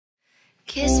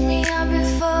Kiss me up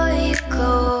before you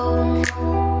go.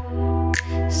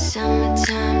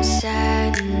 Summertime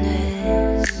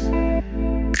sadness.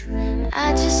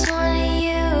 I just wanted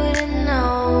you to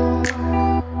know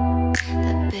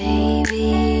that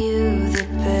baby, you the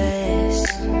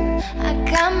best. I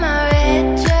got my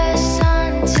red dress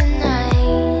on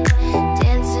tonight,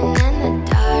 dancing in the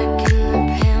dark in the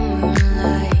pale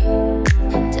moonlight.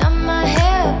 Done my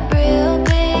hair up real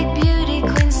big, beauty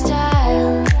queen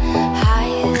style, high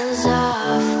heels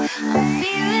off, I'm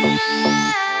feeling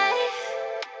alive.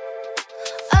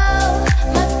 Oh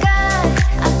my God,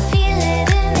 I feel it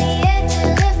in the air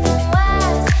till it from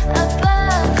wise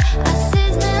above. I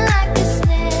sizzling like a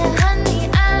snare, honey,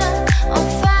 I'm on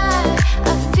fire. I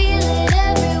feel it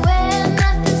everywhere,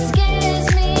 nothing scares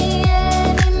me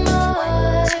anymore.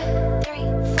 1, 2, 3,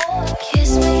 4.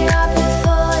 Kiss me up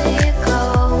before you go.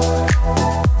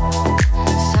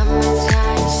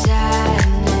 Summertime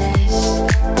sadness.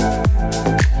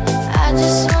 I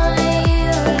just wanted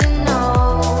you to know,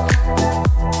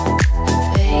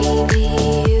 baby,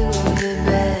 you the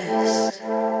best.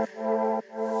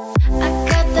 I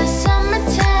got the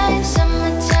summertime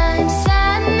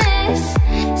sadness.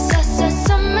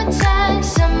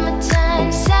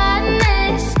 Summertime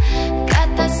sadness. Got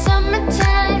that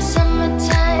summertime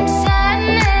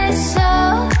sadness. Oh,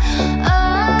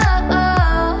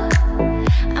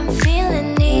 I'm feeling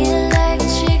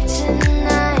electric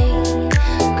tonight.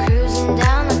 Cruising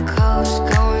down the coast,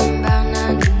 going about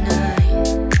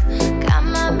 99. Got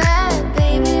my bad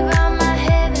baby by my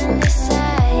heavenly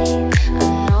side. I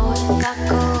know if I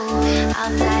go,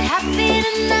 I'll die happy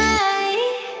tonight.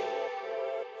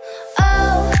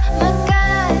 Oh my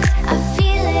God, I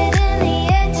feel it in the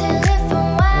air till it from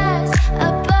wise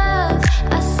above.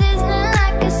 I sizzling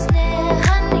like a snare,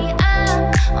 honey, I'm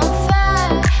on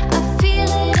fire. I feel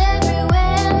it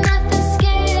everywhere, nothing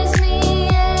scares me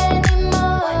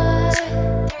anymore. 1,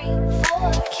 2, 3,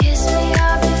 4. Kiss me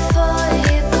up before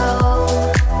you go.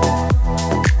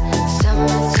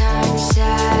 Summertime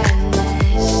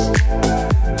sadness.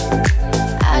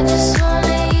 I just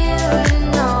wanted you to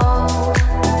know,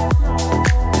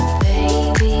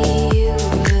 baby, you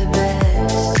the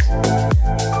best.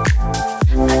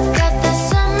 I got that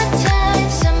summertime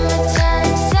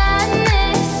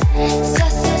sadness.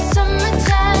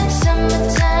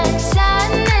 Summertime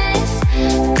sadness.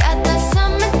 Got that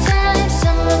summertime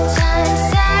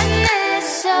sadness.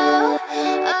 Oh.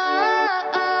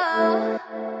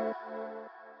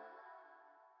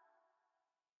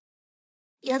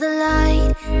 You're the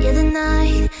light, you're the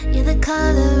night, you're the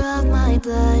color of my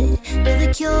blood. You're the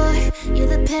cure, you're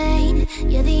the pain,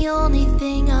 you're the only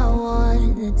thing I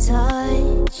wanna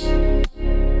touch.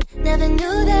 Never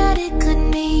knew that it could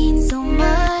mean so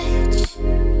much,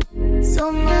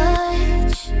 so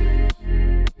much.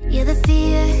 You're the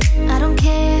fear, I don't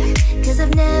care, 'cause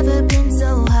I've never been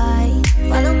so high.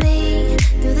 Follow me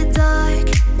through the dark,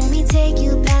 let me take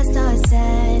you past our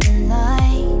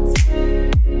satellites.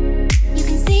 You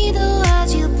can see the world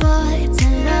you brought to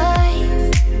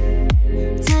life,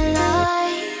 to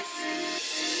life.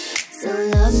 So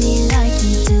love me like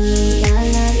you do, la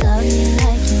la, love me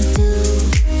like you do.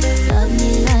 Love me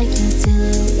like you do,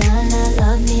 la la,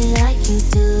 love me like you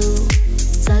do.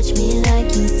 Touch me like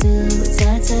you do,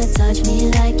 touch me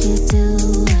like you do.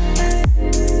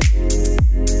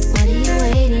 What are you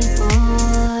waiting for?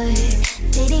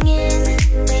 Fading in,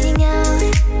 fading out,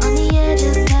 on the edge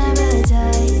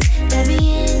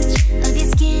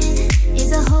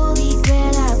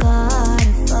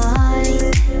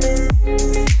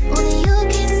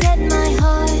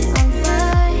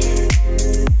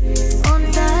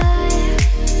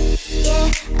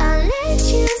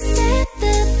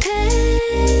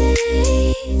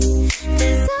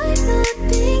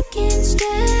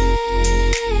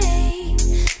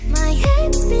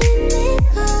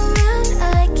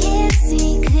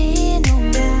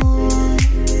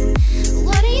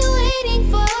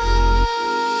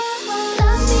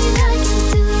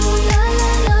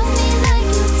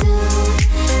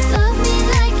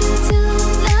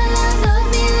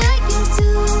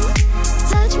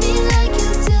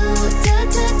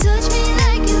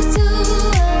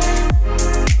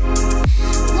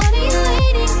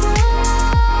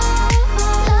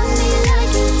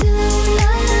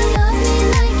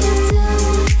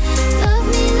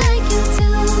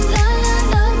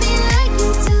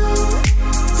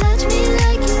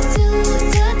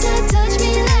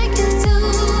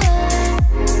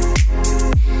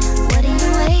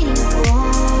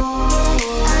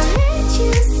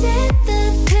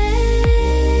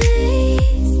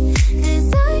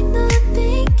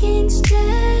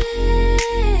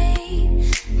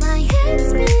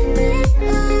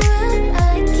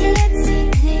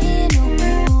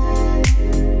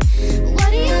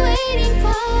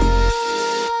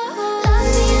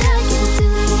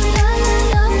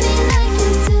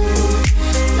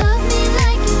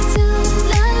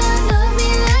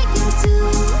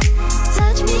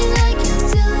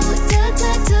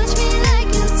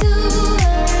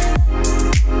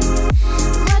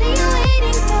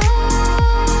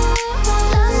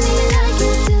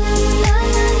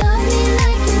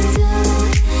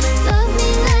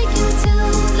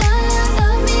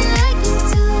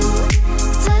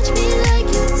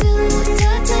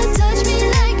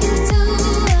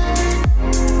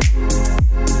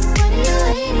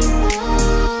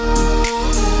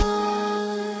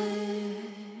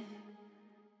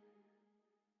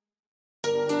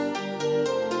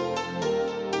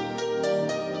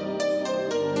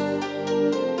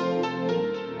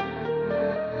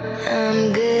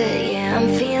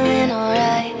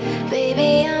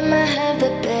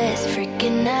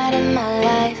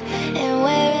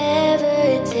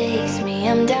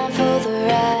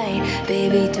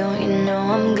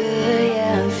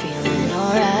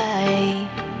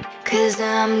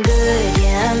good,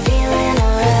 yeah, I'm feeling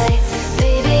alright.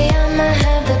 Baby, I'ma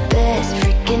have the best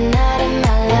freaking night of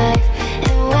my life.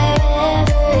 And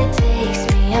wherever it takes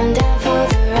me, I'm down for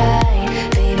the ride.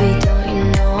 Baby, don't you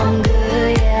know I'm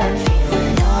good, yeah, I'm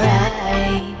feeling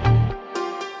alright.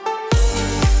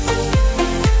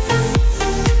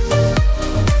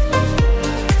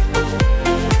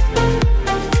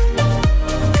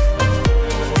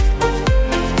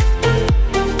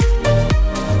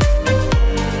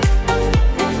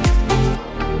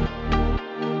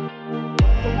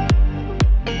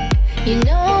 You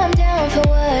know I'm down for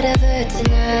whatever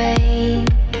tonight.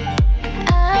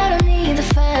 I don't need the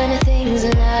finer things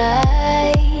in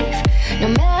life. No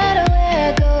matter where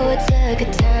I go, it's a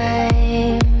good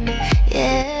time.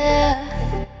 Yeah.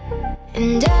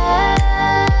 And I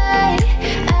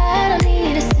don't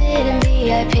need to sit in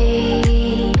VIP.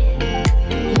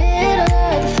 Middle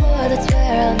of the floor, that's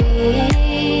where I'll be.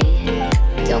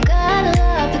 Don't got a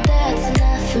lot, but that's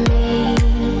enough for me.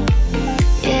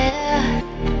 Yeah.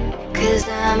 Cause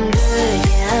I'm good,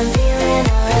 yeah, I'm feeling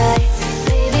alright.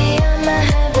 Baby, I'ma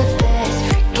have the best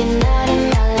freaking night of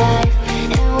my life.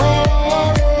 And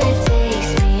wherever it takes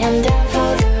me, I'm down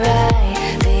for the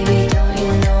ride. Baby, don't you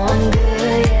know I'm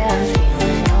good, yeah, I'm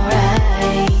feeling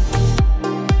alright.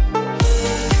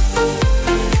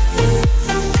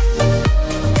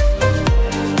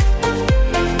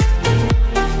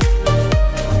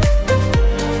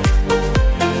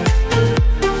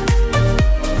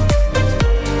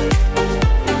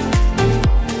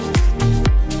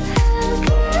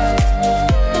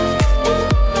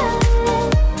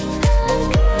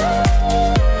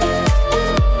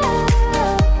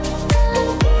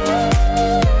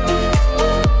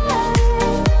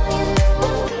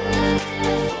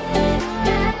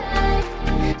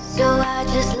 So I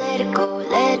just let it go,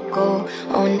 let it go.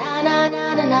 Oh na na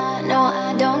na na na, no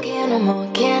I don't care no more,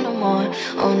 care no more.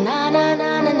 Oh na na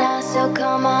na na na, so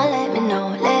come on, let me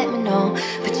know, let me know.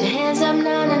 Put your hands up,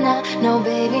 na na na, no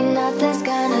baby, nothing's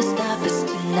gonna stop us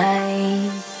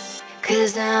tonight.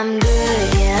 Cause I'm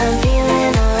good, yeah, I'm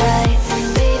feeling alright.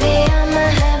 Baby, I'ma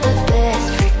have the best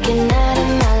freaking night of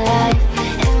my life.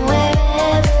 And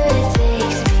wherever it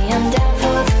takes me, I'm down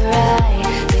for the ride.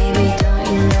 Baby, don't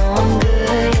you know I'm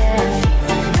good, yeah, I'm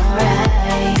feeling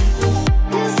alright.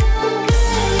 Cause I'm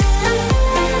good, yeah, I'm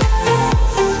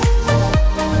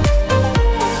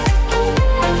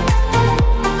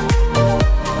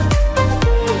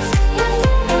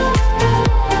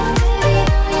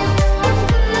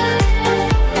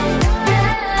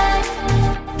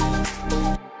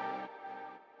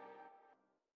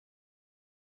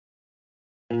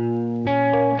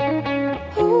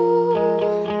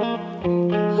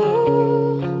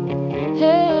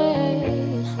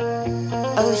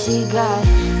oh, she got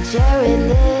cherry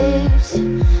lips,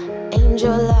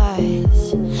 angel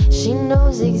eyes. She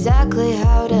knows exactly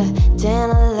how to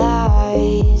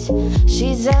tantalize.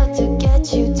 She's out to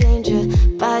get you, danger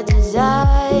by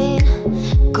design.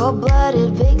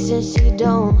 Cold-blooded vixen, she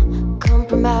don't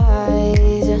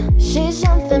compromise. She's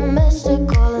something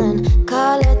mystical and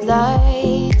colored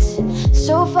lights.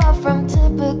 So far from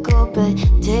typical, but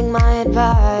take my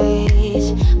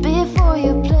advice. Before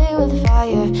you play with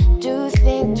fire, do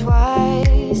think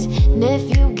twice. And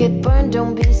if you get burned,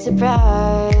 don't be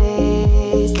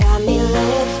surprised. Got me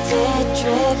lifted,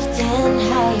 drifting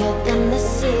higher than the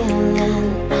ceiling.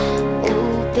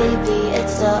 Ooh, baby,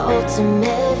 it's the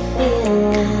ultimate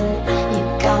feeling. You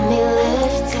got me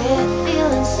lifted,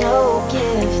 feeling so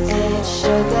gifted.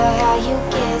 Sugar, how you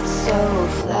get so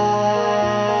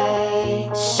fly.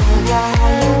 Sugar,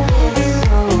 how you get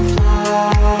so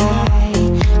fly.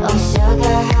 Oh,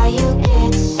 sugar, how you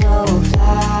get so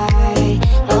fly.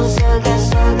 Oh, sugar,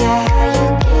 sugar, how you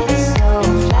get so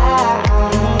fly.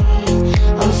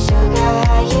 Oh, sugar,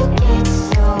 how you get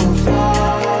so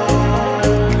fly.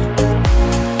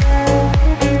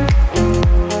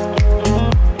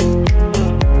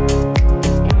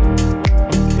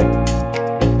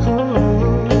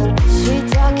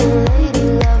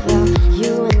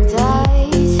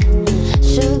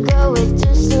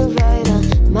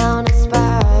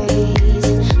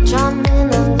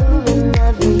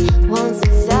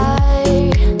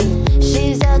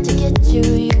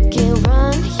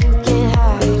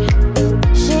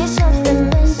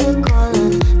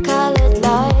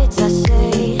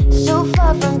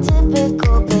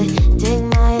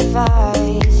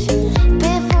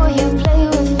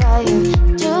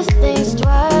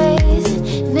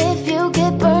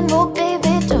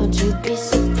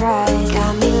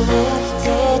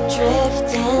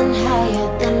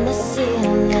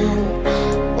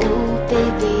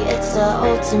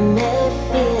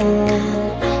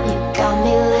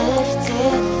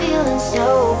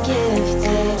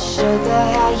 gifted. Sugar,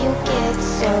 how you get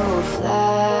so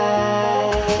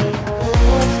fly.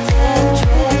 Lifted,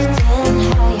 drifting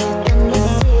higher than the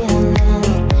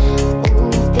ceiling.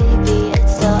 Ooh, baby,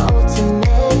 it's the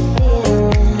ultimate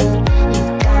feeling. You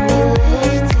got me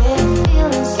lifted,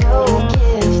 feeling so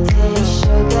gifted.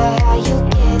 Sugar, how you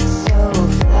get so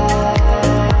fly.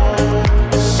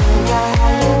 Sugar,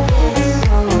 how you get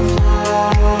so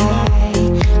fly.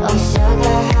 Oh,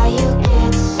 sugar, how you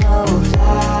get so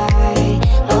fly.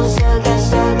 Oh, sugar,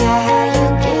 sugar, how you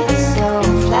get so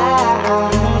fly.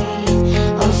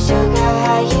 Oh, sugar,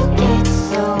 how you get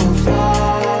so fly.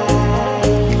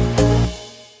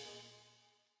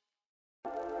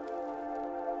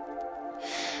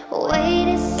 Wait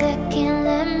a second,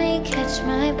 let me catch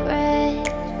my breath.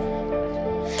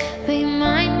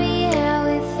 Remind me how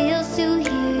it feels to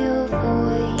hear your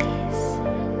voice.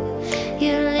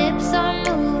 Your lips are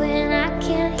moving, I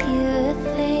can't hear a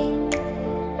thing.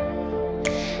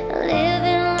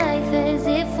 Living life as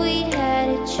if we had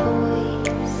a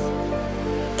choice.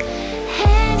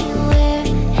 Anywhere,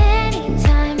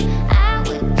 anytime, I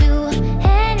would do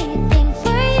anything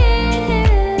for you.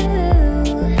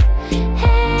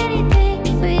 Anything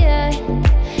for you.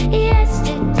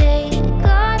 Yesterday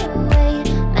got away,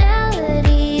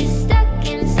 melodies stuck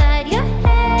inside your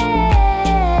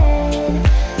head.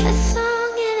 A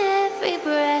song in every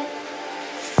breath.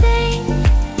 Sing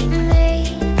me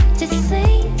to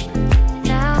sleep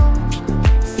now.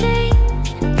 Sing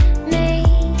me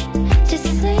to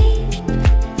sleep.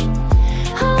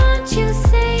 I want you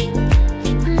sing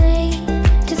me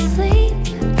to sleep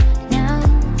now.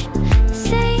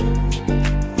 Sing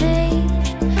me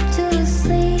to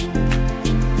sleep.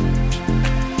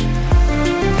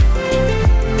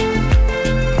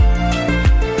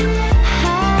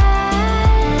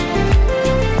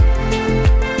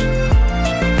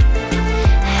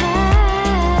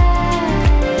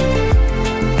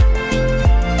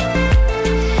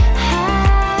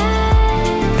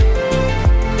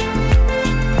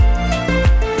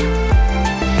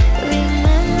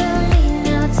 Remember me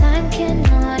now, time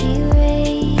cannot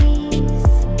erase.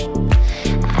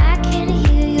 I can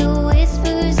hear your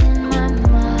whispers in my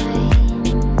mind.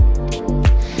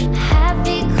 Have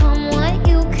become what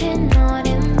you cannot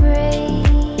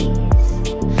embrace.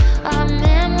 Our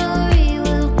memory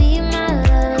will be my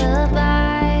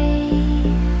lullaby.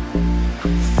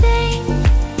 Sing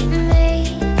me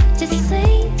to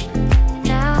sleep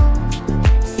now.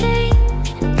 Sing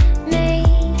me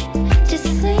to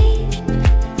sleep.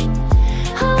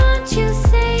 I want you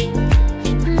sing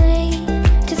me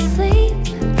to sleep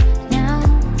now.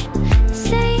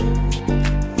 Sing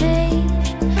me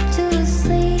to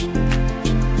sleep.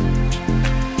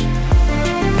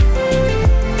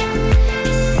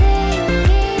 Sing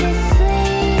me to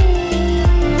sleep.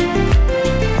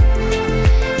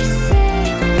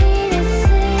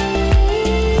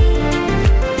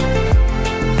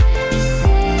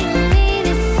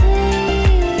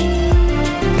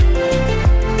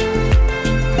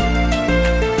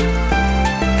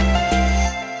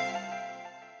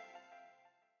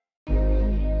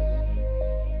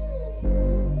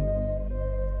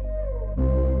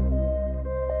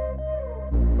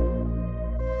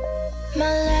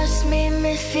 My last made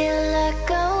me feel like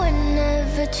I would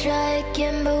never try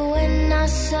again. But when I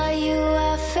saw you,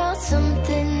 I felt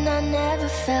something I never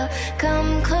felt.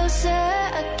 Come closer,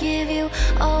 I'll give you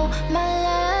all my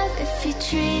love. If you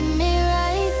treat me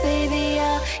right, baby,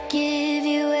 I'll give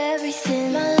you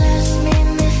everything. My last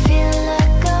made me feel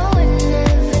like I would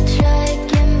never try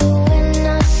again. But when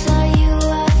I saw you,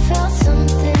 I felt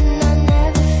something I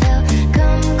never felt.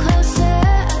 Come closer,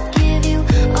 I'll give you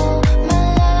all my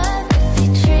love. If you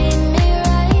treat me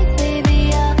right, baby,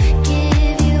 I'll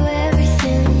give you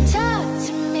everything. Talk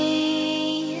to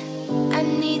me, I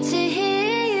need to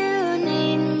hear you.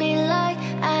 Need me like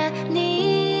I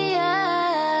need ya.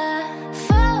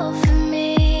 Fall for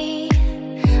me,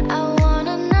 I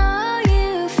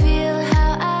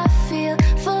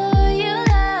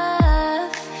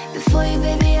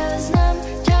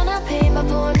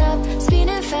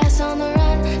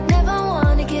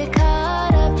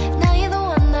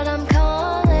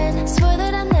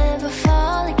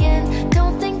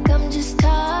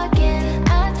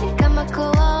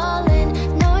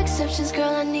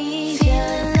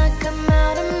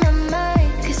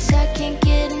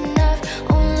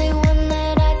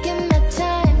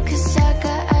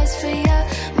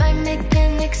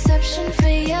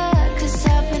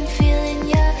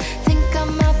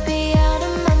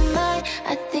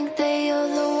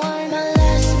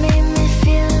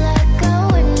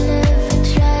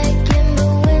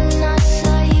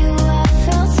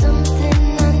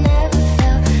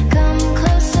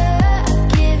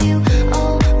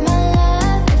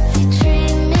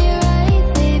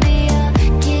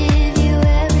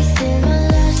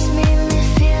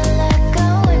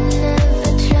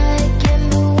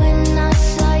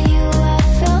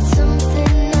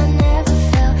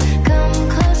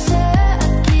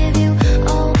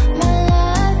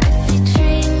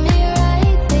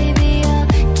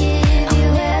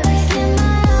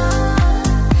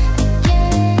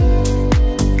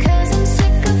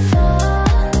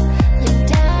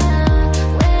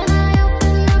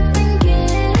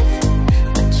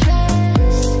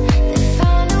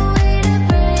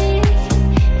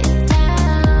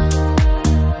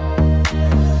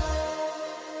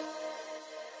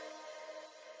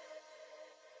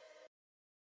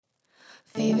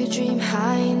Fever dream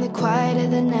high in the quiet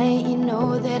of the night, you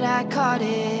know that I caught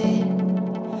it.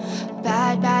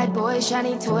 Bad, bad boy,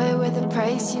 shiny toy with a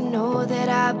price, you know that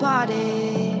I bought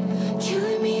it.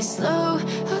 Killing me slow,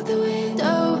 out the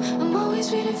window, I'm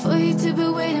always waiting for you to be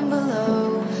waiting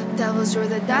below. Devils roll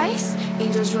the dice,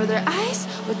 angels roll their eyes.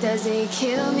 What doesn't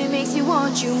kill me makes me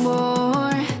want you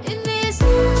more. And it's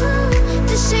you,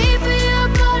 the shape of your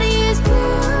body is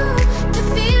blue. The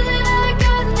feeling I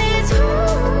got is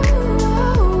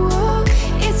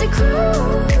it's a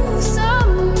cruel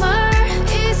summer,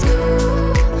 it's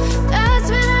cool. That's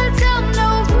when I tell no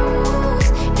rules.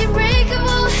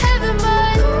 Unbreakable heaven,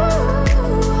 but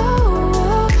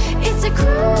it's a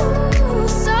cruel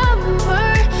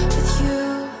summer with you.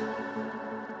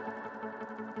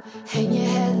 Hang your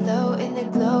head low in the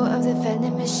glow of the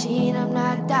vending machine, I'm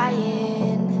not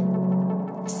dying.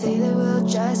 Say that we'll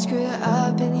just screw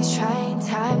up in these trying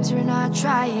times, we're not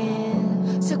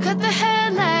trying. So cut the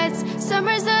headlights,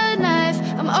 summer's a knife.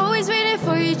 I'm always waiting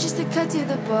for you just to cut to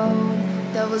the bone.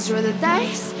 Devils roll the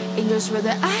dice, angels roll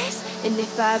their eyes. And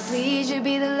if I bleed, you'll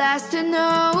be the last to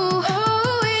know.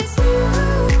 Oh, it's you,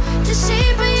 the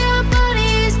shape of your body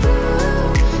is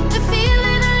blue. The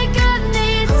feeling I got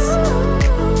needs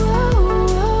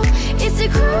it's a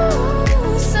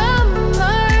cruel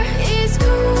summer, it's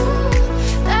cool.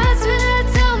 That's when I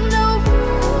tell no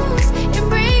rules.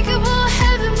 Unbreakable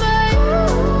heaven, but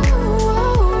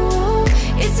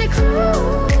it's a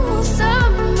cruel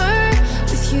summer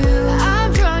with you.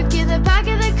 I'm drunk in the back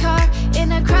of the car,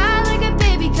 and I cry like a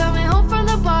baby coming home from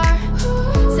the bar.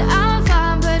 So I'm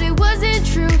fine, but it wasn't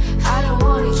true. I don't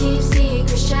wanna keep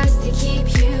secrets just to keep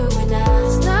you and I.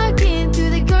 Snuck in through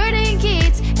the garden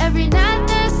gates every night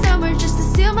this summer just to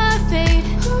seal my fate.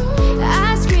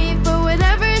 I scream for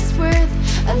whatever it's worth.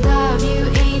 I love you,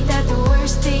 ain't that the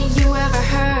worst thing you ever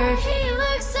heard? He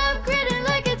looks up grinning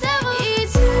like a devil.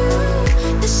 It's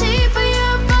you, the shape of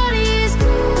your body is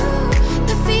blue.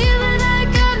 The feeling I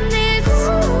got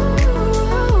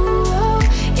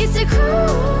it's a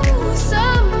cruel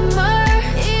summer,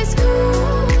 it's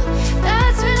cool.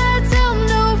 That's when I tell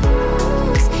no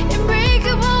rules.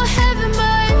 Unbreakable heaven,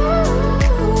 but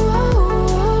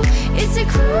it's a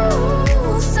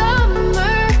cruel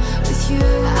summer with you.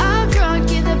 I'm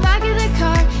drunk in the back of the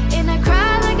car, and I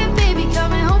cry like a baby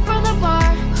coming home from the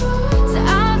bar. So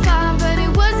I'm fine, but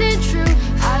it wasn't true.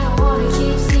 I don't wanna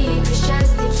keep secrets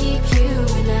just to keep you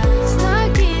and I.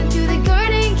 Snuck in through the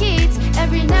garden gates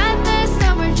every night this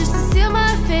summer just to seal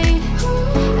my fate.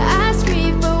 I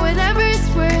scream for whatever it's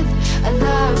worth. I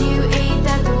love you, ain't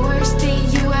that the worst thing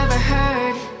you ever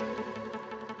heard?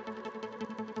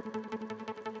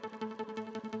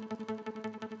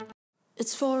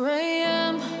 It's 4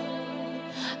 a.m.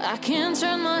 I can't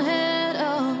turn my head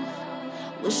off.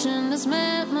 Wishing these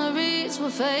memories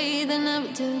would fade, they never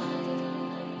do.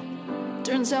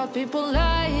 Turns out people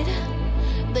lied.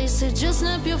 They said just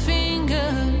snap your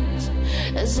fingers,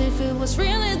 as if it was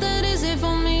really that easy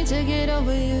for me to get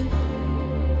over you.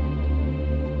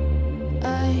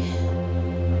 I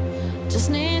just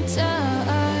need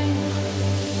time.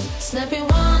 Snapping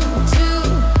 1, 2.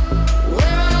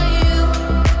 Where are you?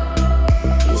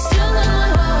 You still in my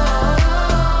heart.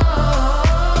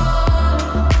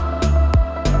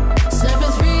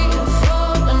 Snapping 3,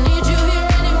 4. I need you here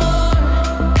anymore.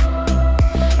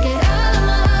 Get out of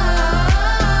my heart.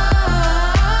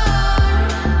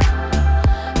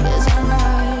 'Cause I'm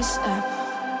rise up.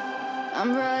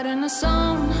 I'm writing a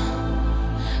song,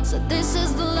 so this is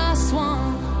the last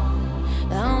one.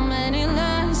 How many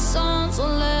last songs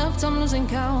are left? I'm losing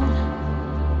count.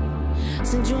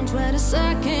 Since June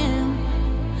 22nd,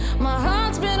 my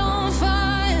heart's been on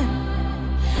fire.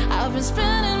 I've been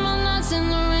spending my nights in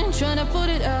the rain trying to put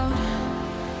it out.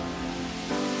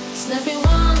 Snapping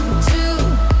 1, 2.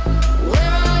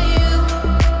 Where are you?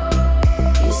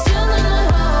 You still in my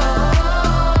heart.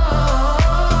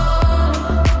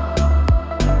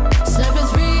 Snapping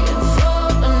 3, 4.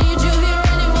 I need you here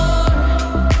anymore.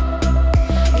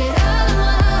 Get out of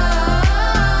my heart.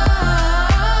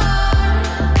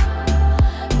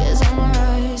 'Cause I'm a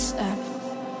rise up.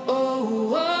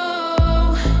 Oh, oh.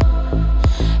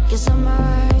 'Cause I'm a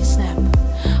rise snap.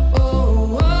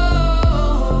 Oh,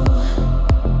 oh.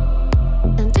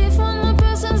 And if one more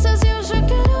person says you should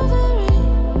get over it,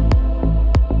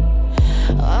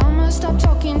 I must stop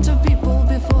talking to people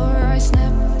before I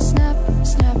snap, snap,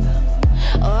 snap.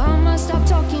 Oh, I must stop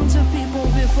talking to people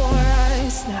before I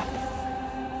snap.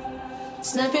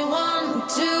 Snapping 1,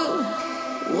 2.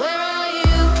 Where are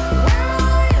you?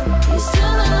 You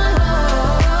still in my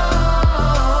heart.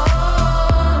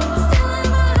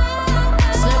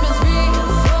 Snapping 3,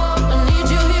 4. I need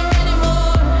you here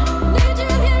anymore.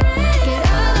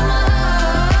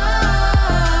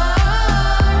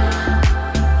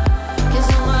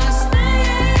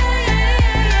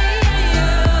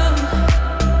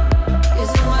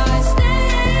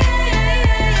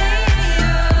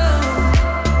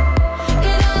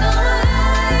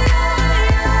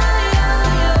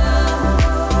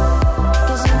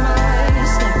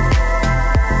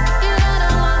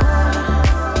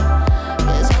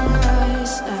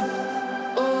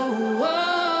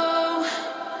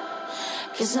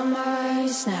 summer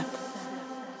snap.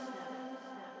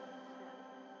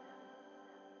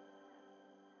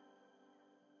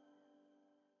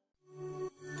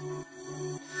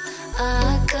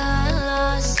 I got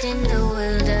lost in the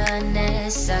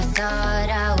wilderness. I thought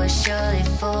I was surely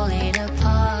falling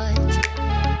apart.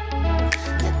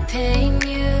 The pain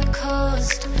you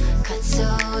caused cut so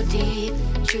deep,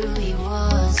 truly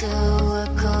was a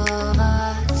work of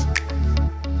art.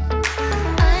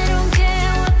 I don't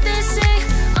care what they say,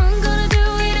 I'm gonna do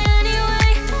it anyway.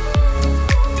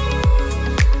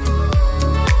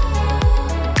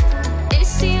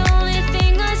 It's the only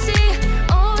thing I see,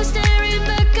 always staring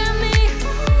back at me.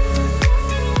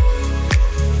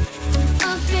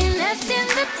 I've been left in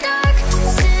the dark,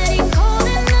 sitting cold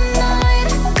in the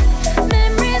night.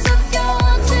 Memories of your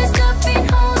taste I've been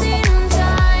holding on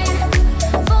tight.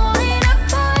 Falling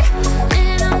apart,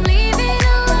 and I'm leaving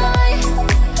a lie.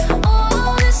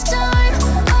 All this time,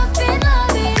 I've been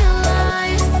loving a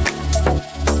lie.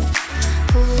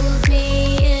 Pulled me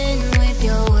in with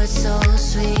your words so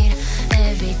sweet.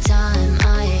 Every time I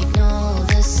ignore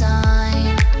the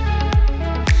sign.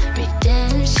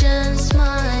 Redemption's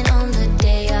mine on the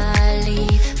day I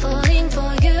leave. Falling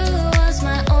for you was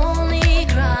my only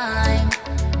crime.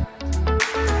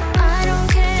 I don't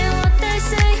care what they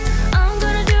say, I'm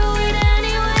gonna do it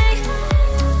anyway.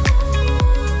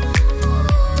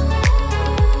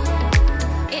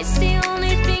 It's the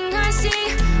only thing I see,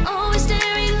 always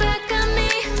staring back at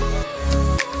me.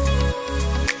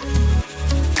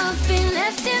 I've been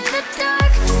left in the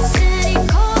dark, sitting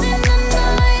cold in the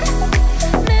night.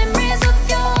 Memories of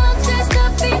your taste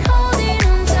I've been holding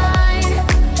on tight.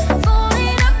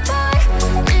 Falling apart,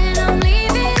 and I'm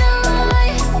leaving a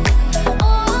lie.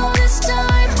 All this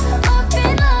time, I've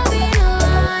been loving a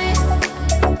lie.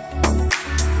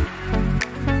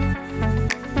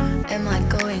 Am I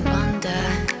going under?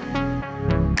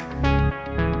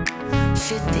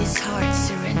 Should this heart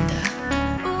surrender?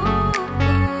 Ooh,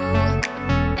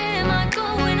 am I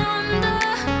going under?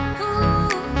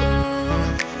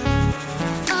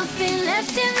 I've been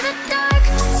left in the dark,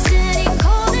 sitting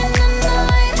cold in the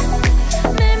night.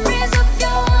 Memories of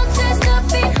your taste I've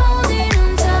been holding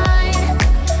on tight.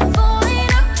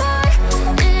 Falling apart,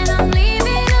 and I'm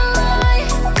leaving a lie.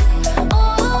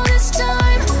 All this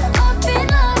time, I've been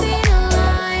loving a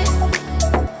lie.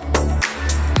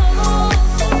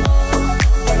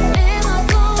 Am I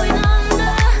going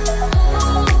under?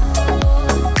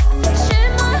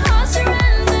 Should my heart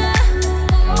surrender?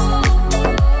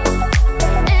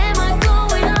 Am I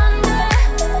going under?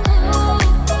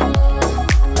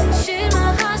 Should my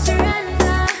heart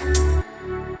surrender?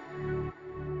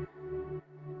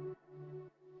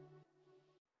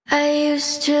 I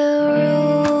used to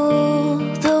rule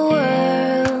the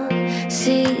world.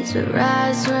 Seas would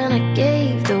rise when I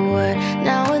gave the word.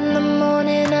 Now in the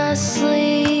morning I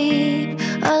sleep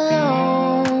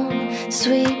alone.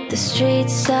 Sweep the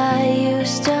streets I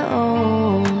used to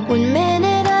own. One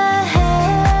minute I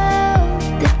held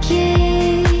the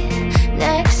key.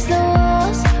 Next the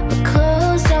walls were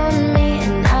closed on me,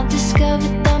 and I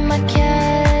discovered that my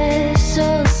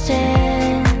castle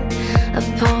stand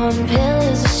upon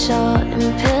pillars of salt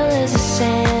and pillars of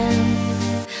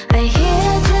sand. I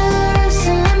hear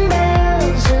Jerusalem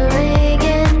bells are ringing.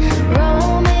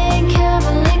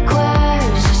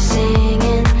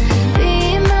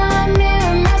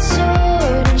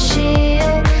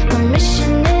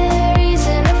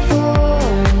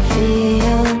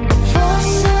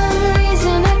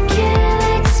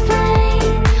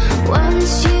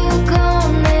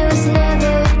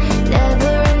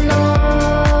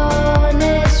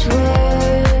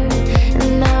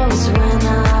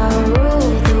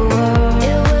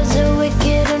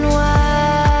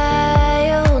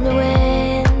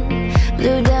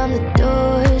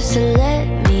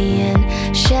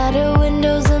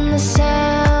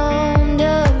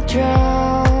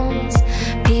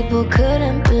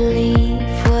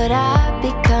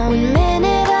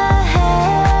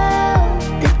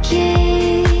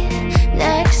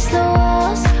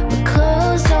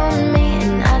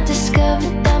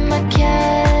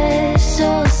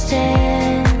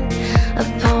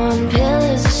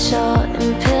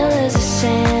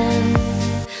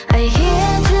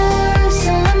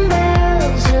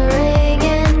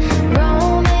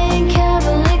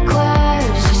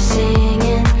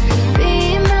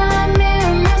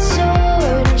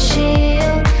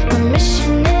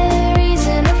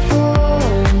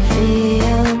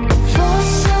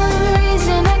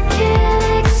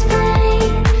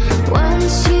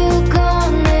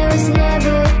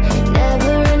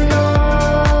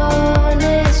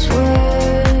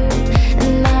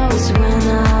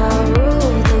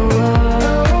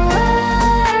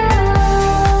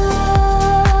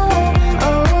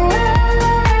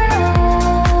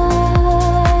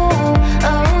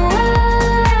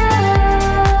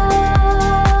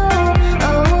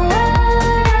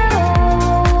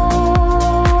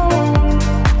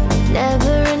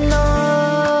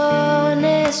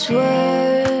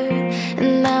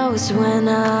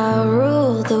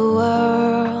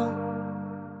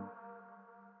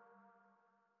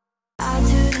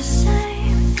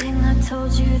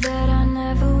 told you that I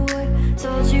never would.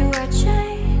 Told you I'd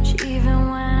change, even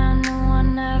when I knew I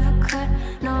never could.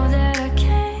 Know that I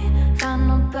can't find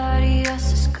nobody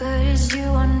else as good as you.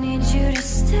 I need you to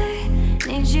stay,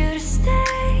 need you to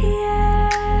stay,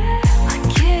 yeah. I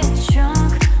get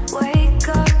drunk, wake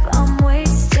up, I'm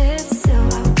wasted still.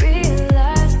 I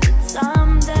realize the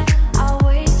time that I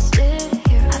wasted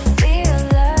here. I feel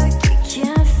like you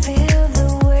can't feel the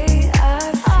way I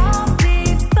feel. I'll be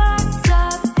fucked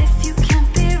up if you can't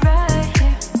be right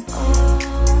here. Oh,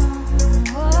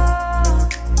 oh,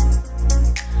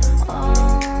 oh,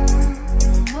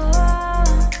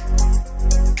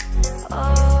 oh,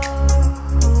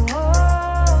 oh.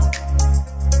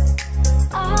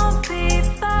 I'll be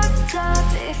fucked up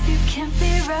if you can't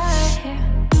be right here.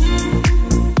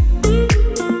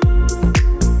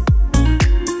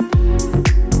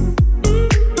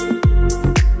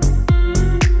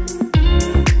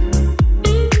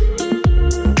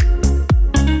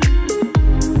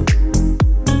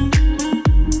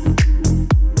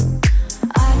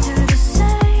 I do the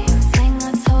same thing.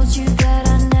 I told you that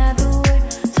I never would.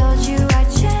 Told you I'd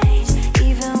change,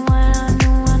 even when I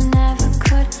knew I never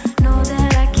could. Know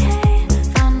that I can't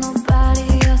find nobody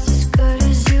else as good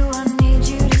as you. I need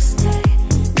you to stay,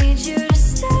 need you to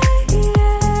stay,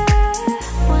 yeah.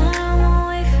 When I'm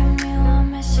away from you, I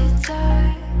miss your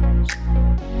touch.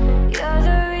 You're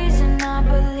the reason I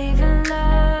believe in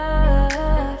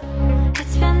love.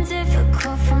 It's been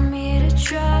difficult for me to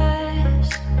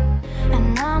trust,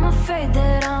 and I'm afraid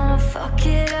that I'ma fuck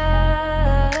it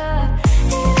up.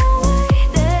 Ain't no way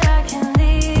that I can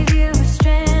leave you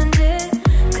stranded,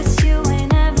 'cause you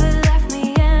ain't ever left me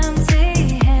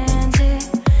empty-handed.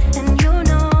 And you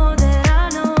know that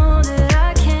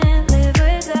I can't live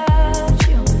without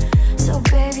you. So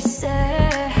baby, stay.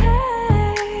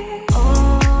 Oh,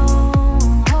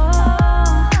 oh,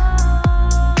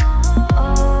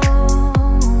 oh,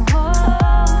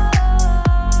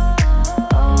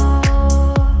 oh,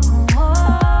 oh.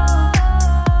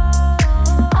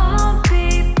 I'll be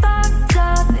fucked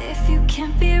up if you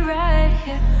can't be right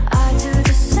here. I do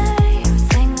the same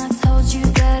thing. I told you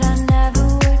that I never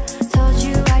would. Told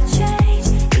you I'd change,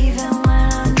 even when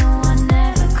I knew I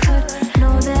never could.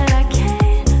 Know that I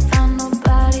can't find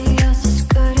nobody else as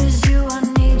good as you. I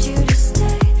need you to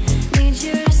stay, need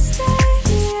you to stay,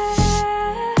 yeah.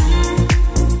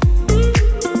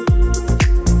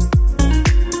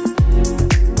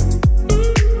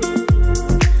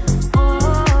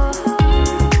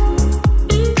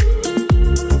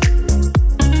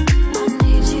 I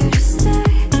need you to stay,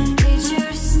 need you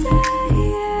to stay,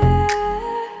 yeah.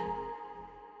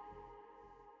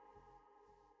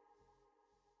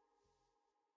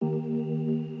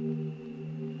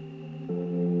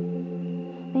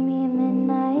 Meet me at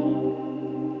midnight.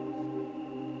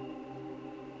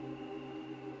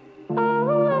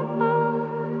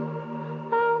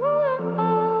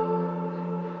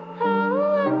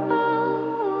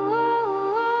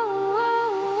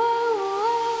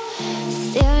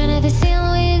 Staring at the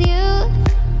ceiling with you.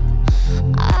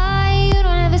 You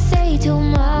don't ever say too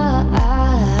much,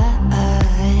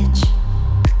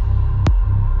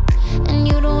 and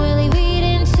you don't really read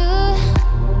into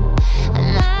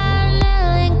my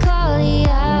melancholy.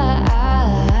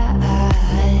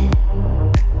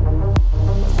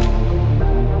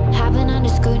 Hopping under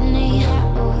scrutiny,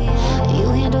 you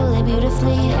handle it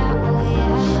beautifully.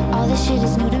 All this shit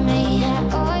is new to me.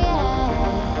 Oh yeah.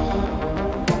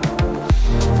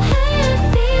 I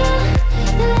feel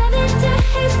the lavender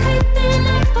haze creeping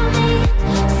up on me.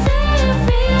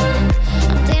 Surreal.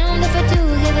 I'm damned if I do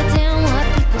give a damn what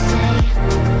people say.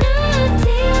 No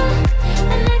deal.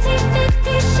 The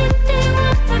 1950s shit they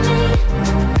want from me.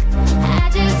 I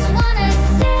just wanna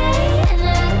stay in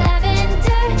that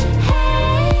lavender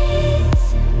haze.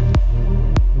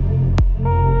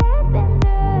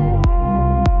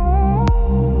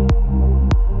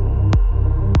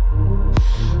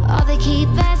 All they keep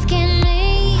asking me,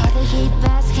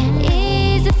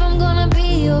 is if I'm gonna be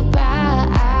your bride.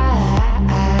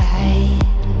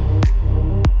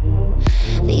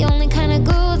 The only kind of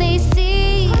girl they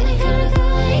see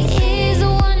is a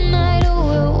one night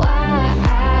or a wife.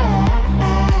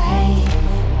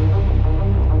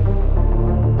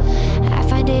 I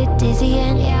find it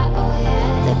dizzying,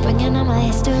 they're bringing up my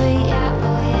history,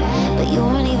 but you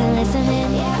weren't even listening.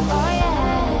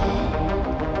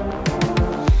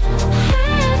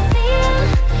 I feel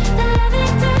the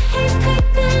lavender haze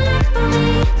creeping up on me.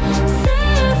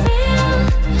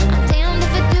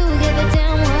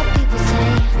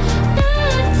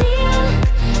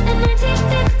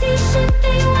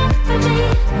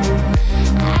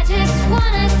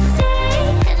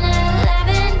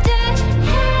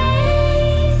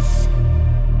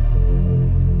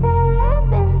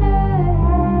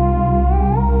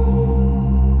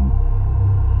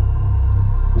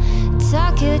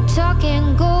 you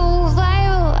talking, go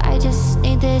viral. I just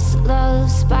need this love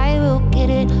spiral. Get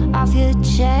it off your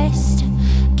chest,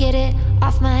 get it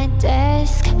off my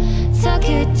desk. Talk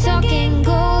you talking,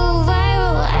 go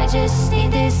viral. I just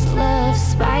need this love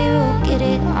spiral. Get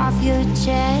it off your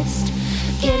chest,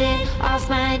 get it off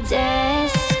my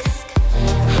desk.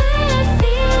 I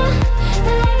feel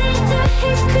the lavender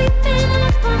haze creeping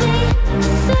up on me.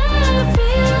 So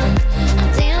real. I'm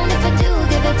damned if I do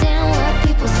give a damn what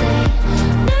people say.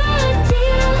 No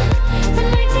deal. The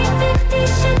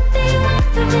 1950s shit they want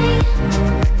from me.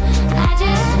 I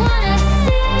just wanna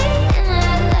stay in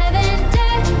that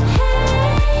lavender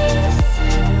haze.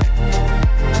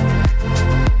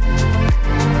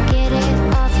 Get it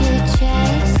off your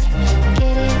chest,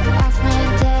 get it off my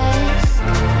desk.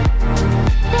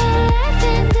 That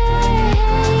lavender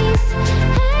haze,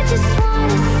 I just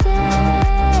wanna say.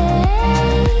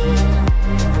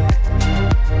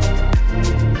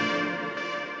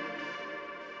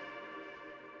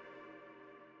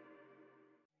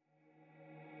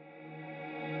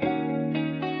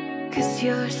 'Cause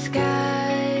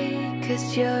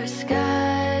you're a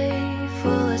sky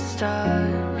full of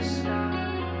stars.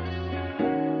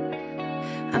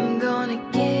 I'm gonna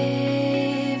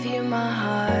give you my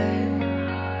heart.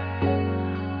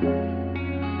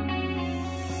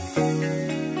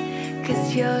 'Cause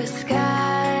you're a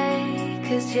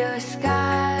sky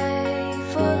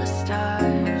full of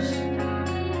stars.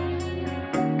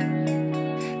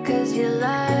 'Cause you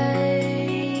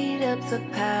light up the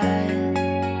path.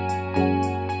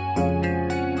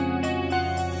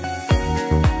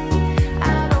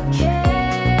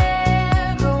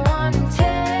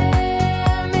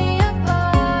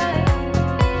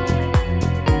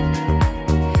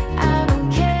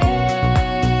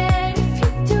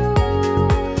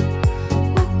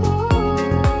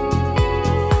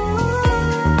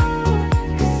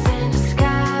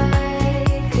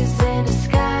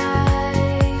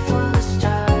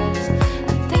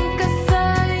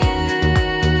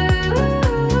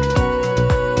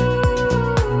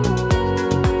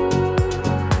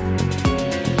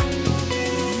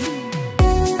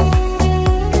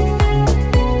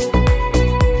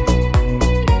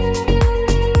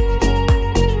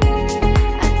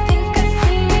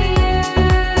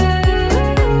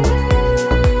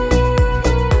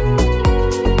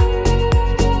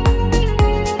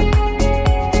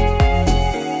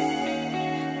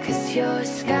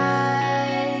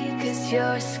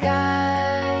 You're a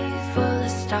sky full of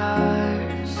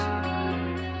stars.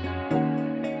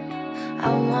 I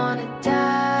wanna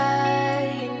die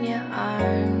in your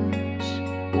arms.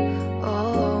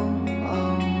 Oh,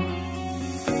 oh.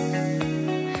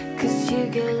 'Cause you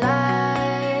get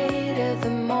lighter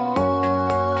the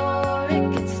more it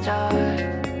gets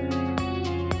dark.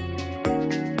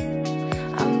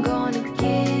 I'm gonna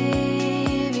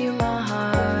give you my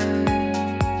heart.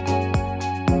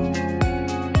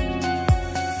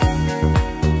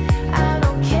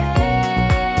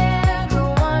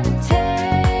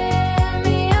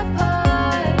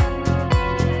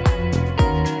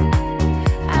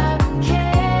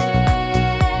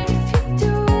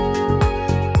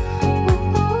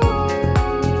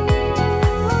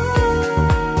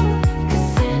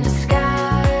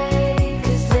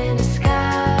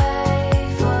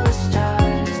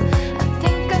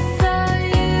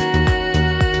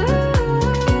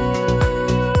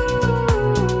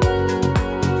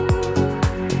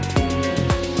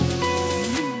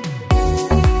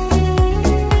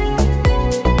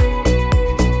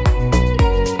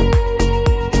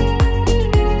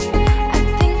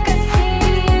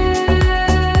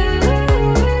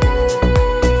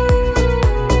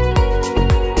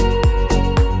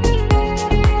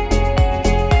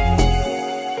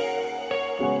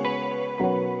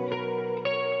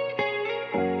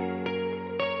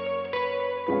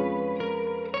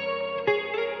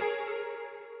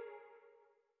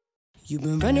 You've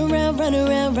been running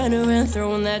around,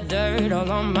 throwing that dirt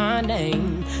all on my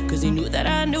name. 'Cause you knew that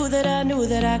I knew that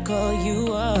I'd call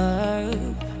you up.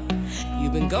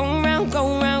 You've been going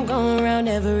round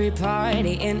every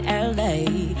party in LA.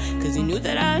 'Cause you knew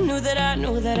that I knew that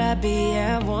I'd be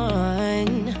at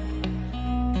one.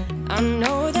 I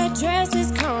know that dress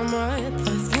is karma,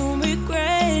 perfume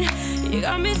regret. You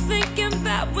got me thinking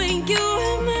about when you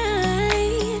were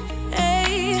mine,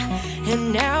 hey.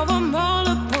 And now I'm all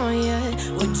upon you.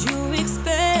 What you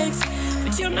expect?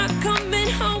 But you're not coming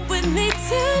home with me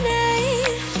tonight.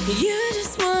 You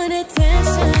just want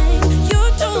attention. You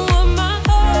don't want my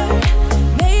heart.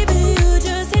 Maybe you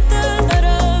just hate the thought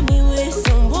of me with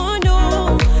someone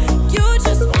new. You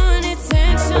just want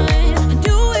attention. I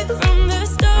knew it from the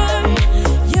start.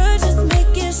 You're just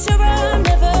making sure I'm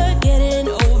never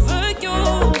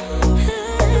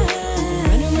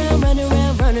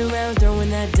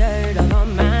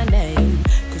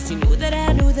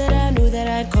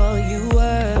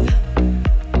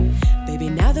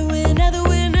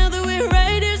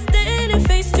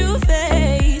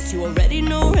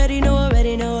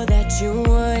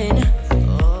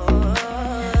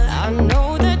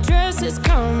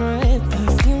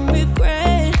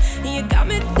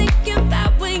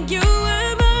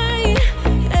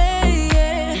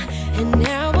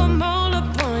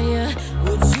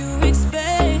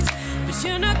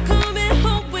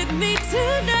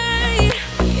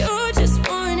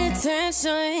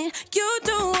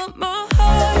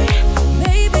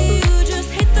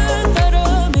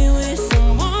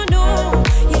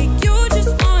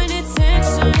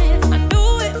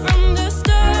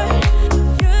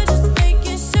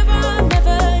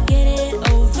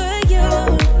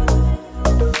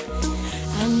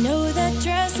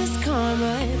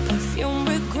my perfume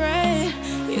regret.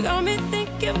 You got me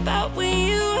thinking about when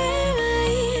you were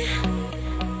mine.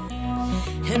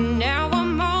 And now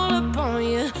I'm all up on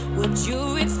you. What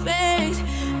you expect?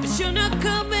 But you're not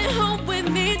coming home with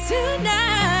me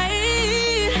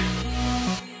tonight.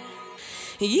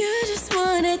 You just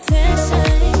want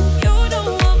attention. You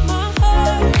don't want my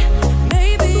heart.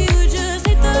 Maybe you just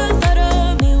hate the thought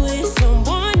of me with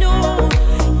someone new.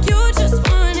 You just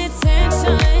want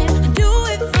attention. Do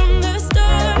it from the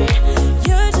start.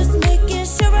 You're just making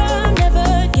sure I'm never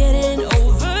getting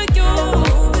over you.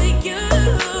 Over you.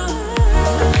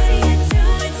 What are you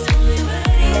doing to me? What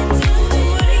are you doing?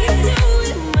 What are you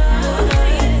doing, Mom? What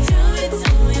are you doing to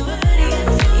me? What are you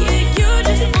doing? Yeah, you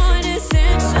just want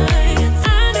attention.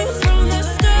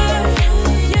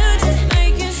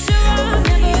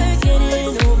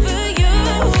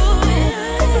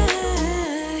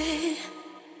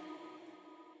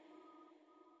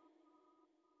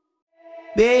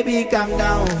 Baby, calm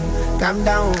down, calm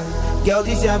down. Girl,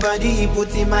 this your body,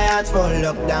 put in my heart for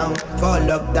lockdown,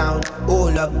 oh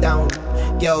lockdown.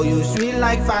 Girl, you sweet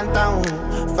like phantom,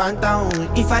 phantom.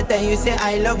 If I tell you say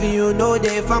I love you, no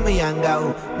day for me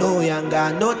younger, no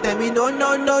younger. No tell me no,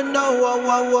 no, no, no. Oh,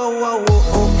 oh, oh, oh,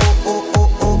 oh, oh,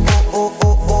 oh, oh, oh, oh,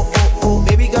 oh, oh, oh.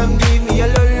 Baby, come give me a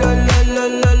lo, lo, lo, lo,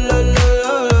 lo, lo, lo.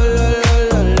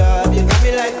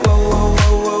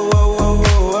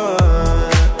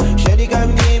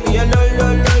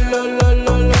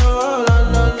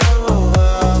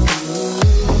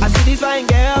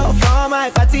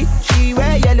 She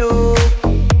wear yellow.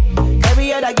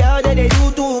 Every other girl that they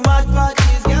do too much, but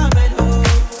this girl mellow.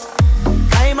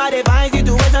 I'm at a fine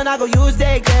situation, I go use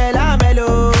the girl, I'm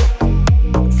mellow.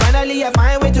 Finally I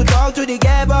find way to talk to the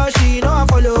girl, but she know I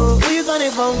follow. Who you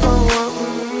gonna phone for?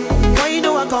 Why you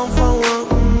know I come for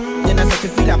one? Then I start to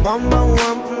feel a bum bum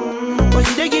one. But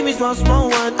she they give me small small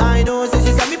one. I know, say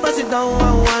she got me pass it down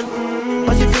one.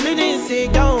 But she feeling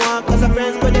insecure, cause her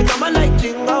friends but they come and like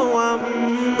jingle one.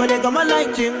 But they come and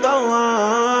like jingle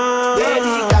one.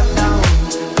 Baby, calm down,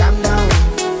 calm down.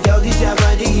 Girl, this your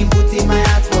body, put in my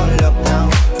heart for lockdown,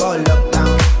 oh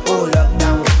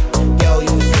lockdown. Girl,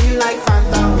 you feel like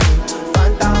phantom,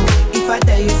 phantom. If I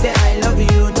tell you say I love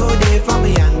you, no day for me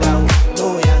younger,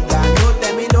 no younger. No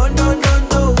tell me no, no, no,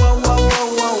 no.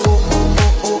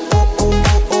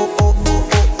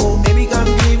 Baby,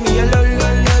 come give me a lo, lo,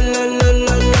 lo, lo, lo,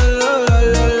 lo, lo,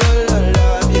 lo, lo, lo.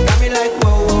 You got me like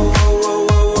whoa, whoa, whoa,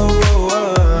 whoa, whoa,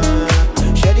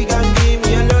 whoa. Shawty, come give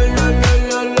me a lo, lo, lo,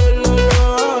 lo, lo,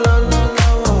 lo, lo,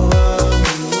 lo.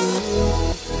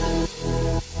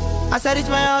 As I reach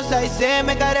my house, I say,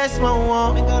 make a rest, my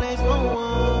one.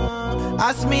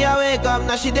 Ask me, I wake up,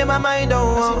 now she did my mind, oh.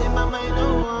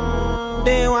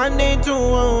 Day one, day two,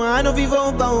 I know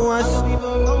people go us.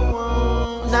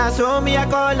 Now so me, I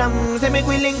call them, say make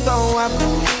we link go up.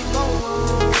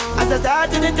 As I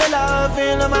start to tell her,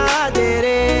 feel my heart it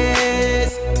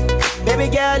is. Baby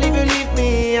girl, if you leave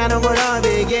me, I don't go love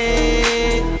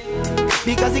again.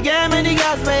 Because you gave me the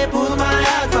gas, may pull my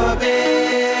heart for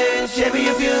pain. Baby,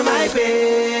 you feel my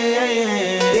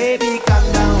pain. Baby, calm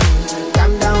down,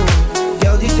 calm down.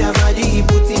 Girl, this your body,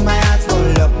 put in my heart for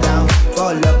lockdown,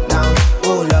 oh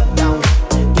lockdown.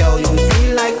 Girl, you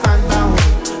feel like phantom,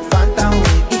 phantom.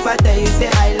 If I tell you say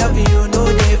I love you, no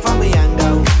day for me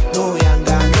younger, no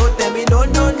younger. No tell me no,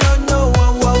 no, no, no.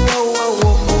 Oh, oh, oh, oh,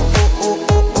 oh, oh,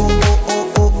 oh, oh, oh,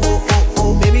 oh, oh,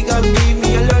 oh. Baby, come give me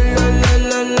a lo, lo, lo,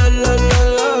 lo, lo, lo,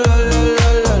 lo, lo,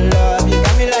 lo, lo. You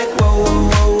got me like whoa,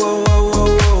 whoa, whoa, whoa,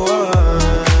 whoa,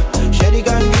 whoa. Shawty,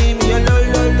 come give me a lo,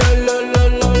 lo, lo, lo,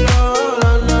 lo,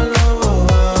 lo, lo, lo.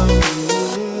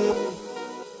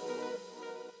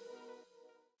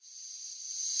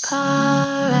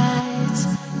 Car rides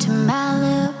to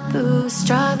Malibu,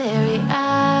 strawberry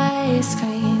ice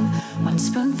cream, 1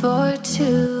 spoon for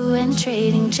 2, and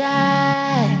trading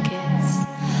jackets,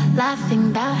 laughing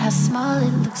about how small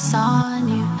it looks on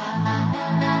you.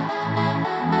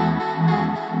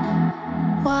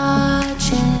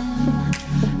 Watching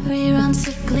reruns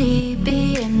of Glee,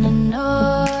 being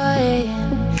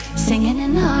annoying, singing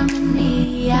in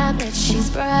harmony. I bet she's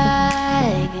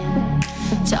bragging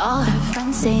to all her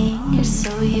friends, saying you're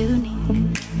so unique.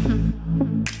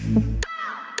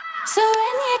 So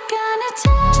when you're gonna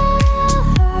tell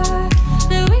her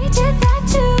that we did that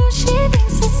too? She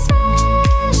thinks it's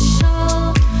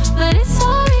special, but it's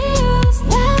all reused.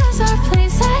 That was our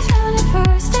place, I found it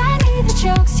first. I need the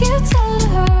jokes you tell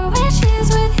her when she's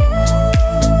with you.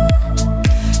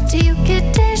 Do you get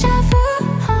deja vu?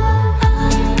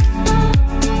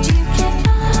 Do you get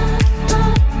deja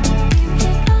vu?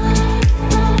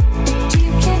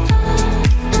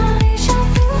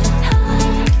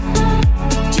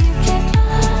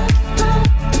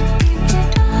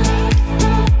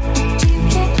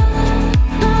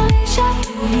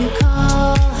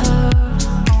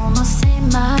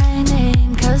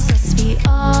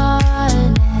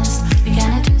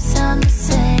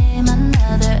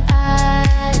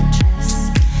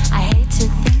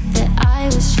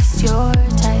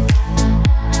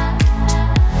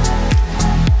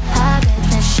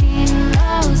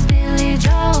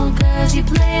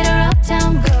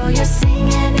 just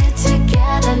singing it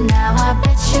together now. I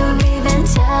bet you even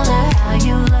tell her how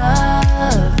you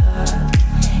love her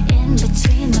in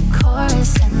between the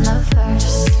chorus and the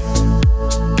verse.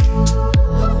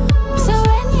 So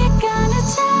when you gonna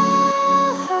tell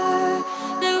her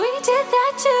that we did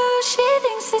that too? She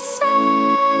thinks it's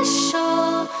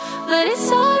special, but it's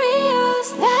all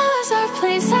reused. That was our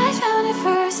place, I found it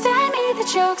first. I made the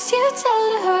jokes you tell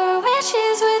to her when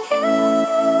she's with you.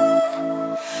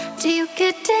 Do you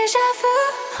get deja vu?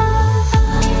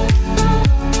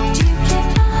 Do you get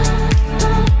deja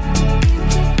vu?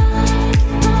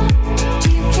 Do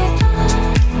you get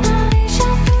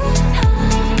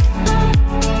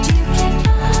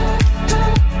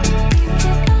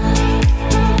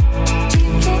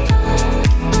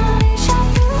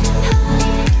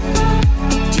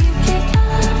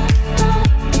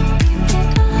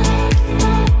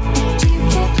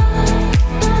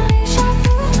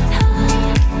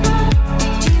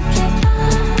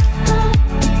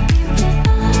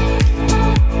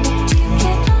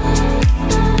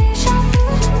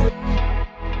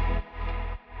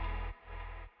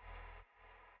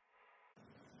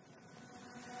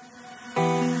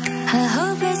a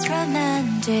hopeless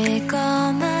romantic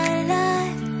all my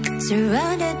life,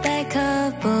 surrounded by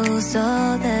couples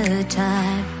all the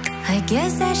time. I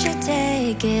guess I should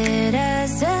take it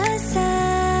as a sign.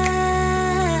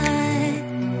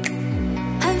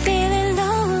 I'm feeling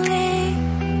lonely.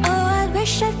 Oh, I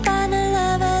wish I'd find a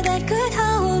lover that could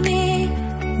hold me.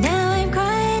 Now I'm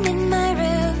crying in my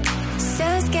room, so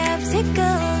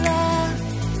skeptical love,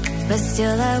 but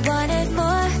still I wanted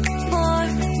more, more,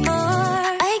 more.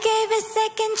 I gave a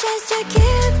second chance to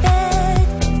Cupid,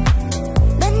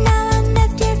 but now I'm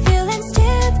left here feeling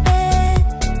stupid.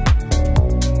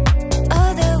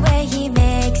 Oh, the way he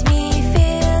makes me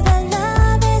feel that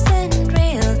love isn't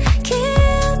real.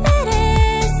 Cupid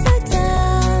is so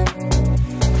dumb.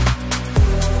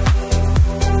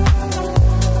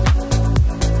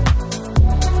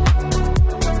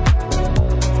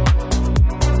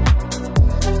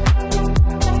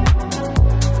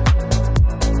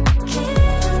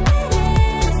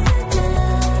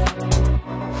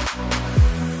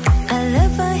 I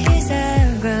look for his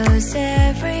arrows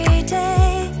every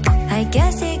day. I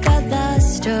guess he got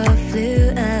lost or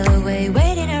flew away.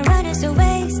 Waiting around is a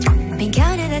waste. Been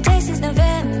counting the days since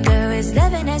November. Is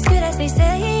loving as good as they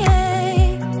say?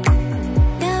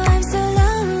 Now I'm so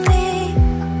lonely.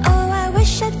 Oh, I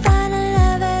wish I'd find a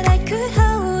lover that could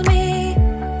hold me.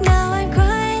 Now I'm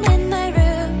crying in my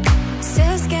room, so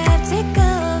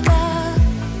skeptical of love,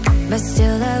 but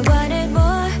still I wanted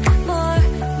more, more,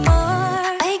 more.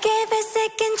 I gave a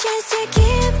second chance to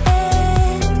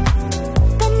Cupid,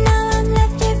 but now I'm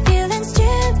left here feeling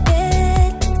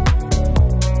stupid.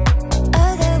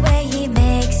 Oh, the way he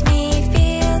makes me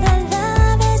feel that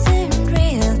love isn't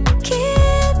real.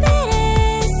 Cupid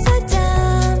is so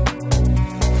dumb.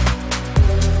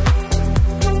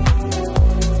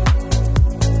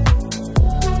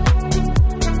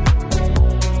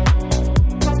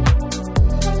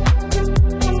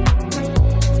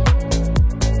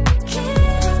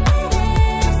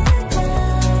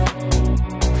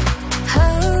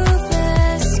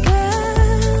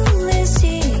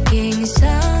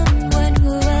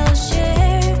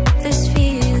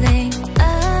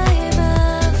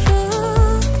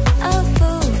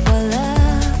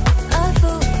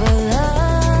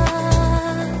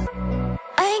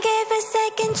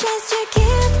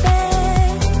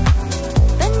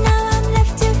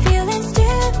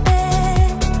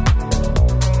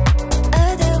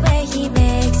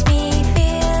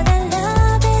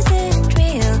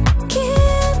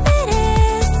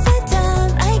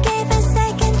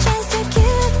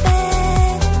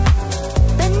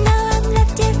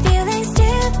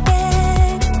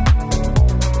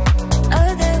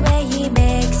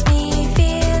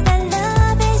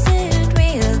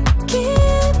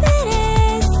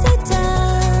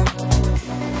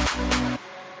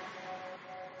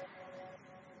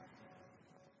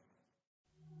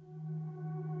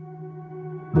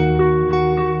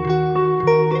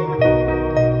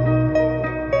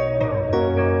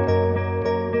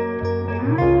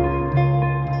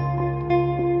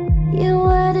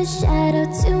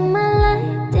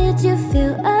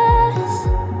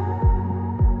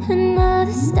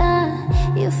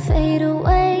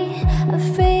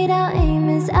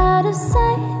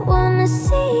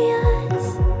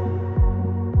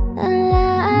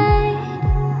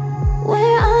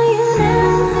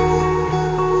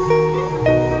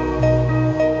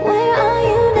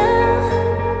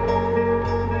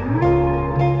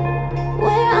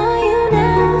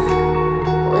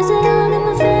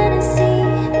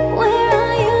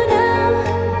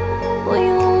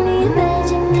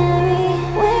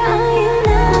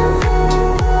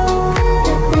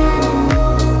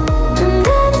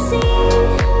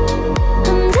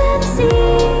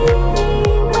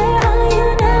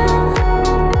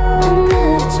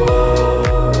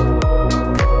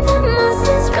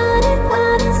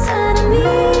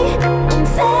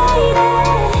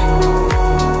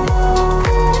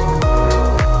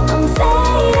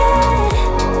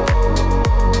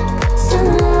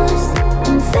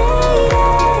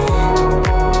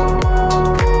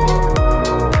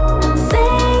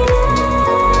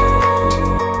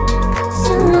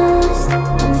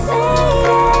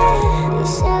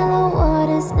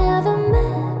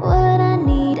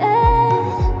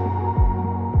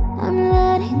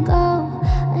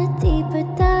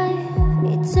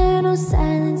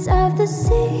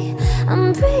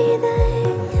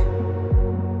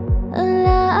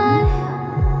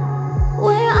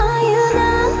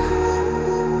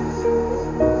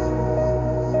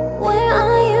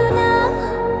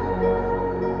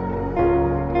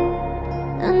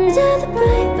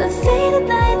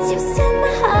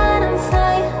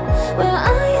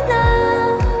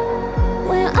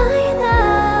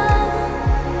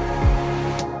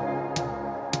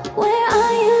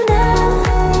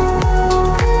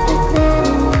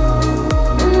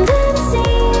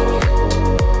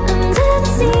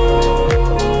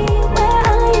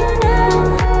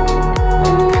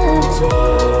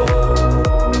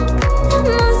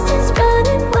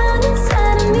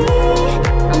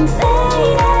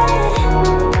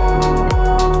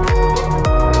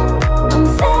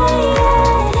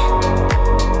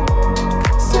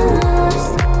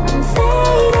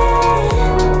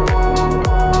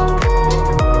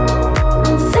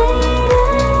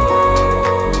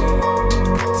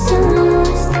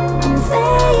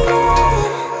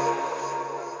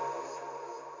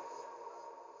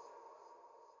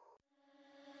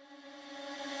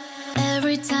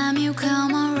 Every time you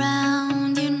come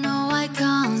around, you know I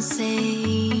can't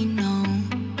say no.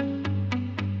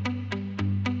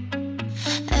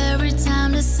 Every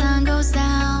time the sun goes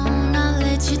down, I'll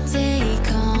let you take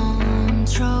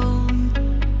control.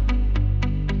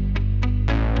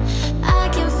 I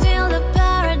can feel the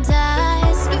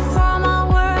paradise before my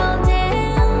world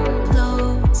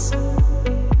implodes.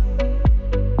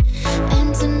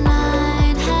 And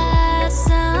tonight has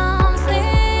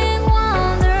something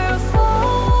wonderful.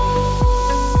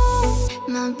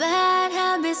 My bad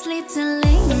habits lead to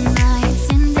late nights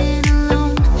ending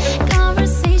alone.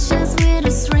 Conversations with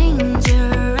a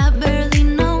stranger I barely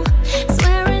know.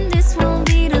 Swearing this will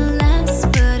be the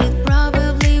last, but it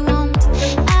probably won't.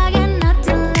 I got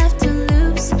nothing left to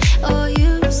lose or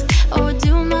use or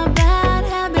do. My bad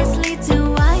habits lead to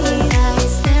white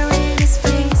eyes there in his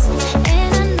face.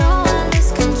 And I know I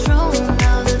lose control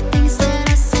of the things that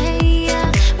I say.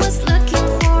 I was looking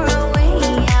for a way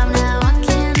out, now I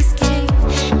can't escape.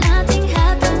 Nothing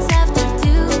happens after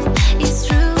two. It's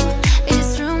true,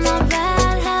 it's true. My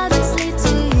bad habits lead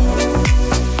to you.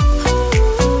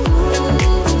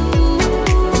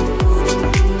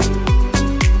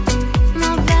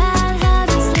 My bad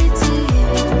habits lead to you.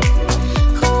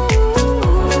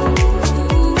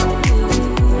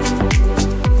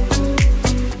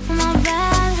 My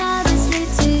bad habits lead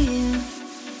to you.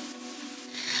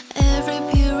 Every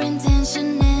pure intention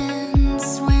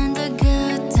ends when the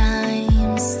good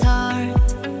times start.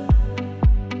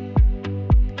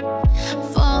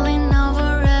 Falling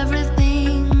over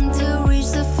everything to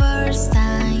reach the first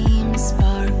time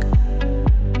spark.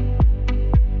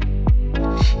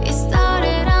 It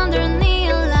started under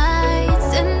neon lights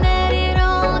and then it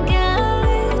all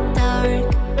got dark.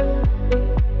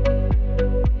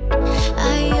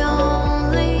 I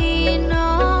only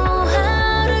know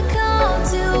how to go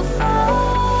too far.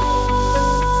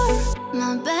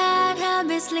 My bad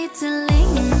habits lead to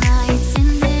late nights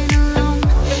ending alone.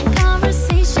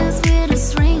 Conversations with a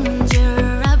stranger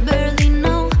I barely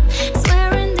know.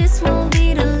 Swearing this will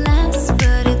be the last,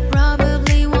 but it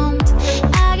probably won't.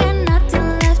 I got nothing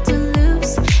left to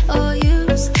lose or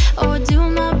use or do.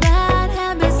 My bad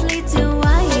habits lead to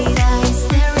white eyes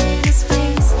there in his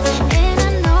face. And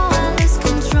I know I lose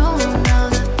control of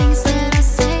the things that I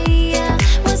say. I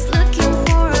was looking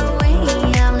for a way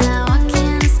out, now I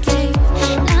can't escape.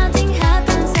 Nothing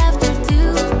happens after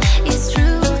two. It's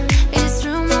true, it's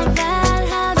true. My bad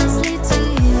habits lead to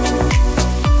you.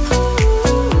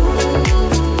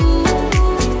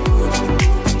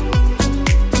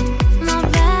 My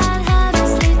bad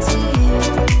habits lead to you.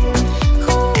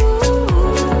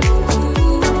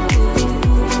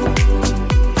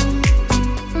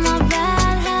 My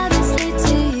bad habits lead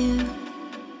to you.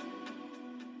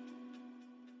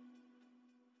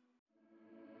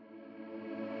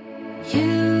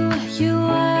 You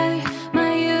are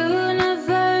my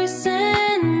universe,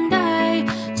 and I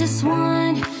just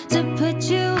want to put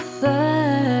you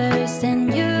first.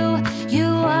 And you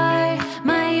are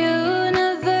my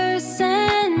universe,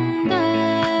 and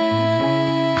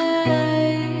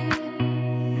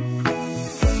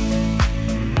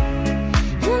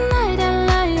tonight I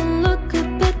lie and look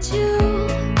up at you.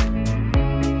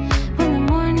 When the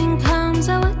morning comes,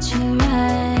 I watch your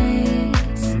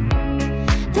eyes.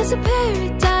 There's a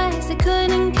paradise I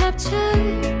couldn't capture.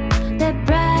 That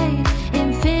bright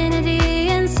infinity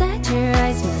inside your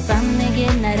eyes. 매일 밤 내게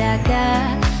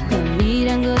날아가.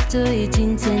 봄이란 것도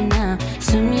잊은 채 나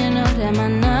수면 오래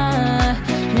만나.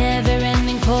 Never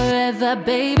ending forever,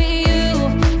 baby.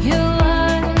 You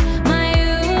are my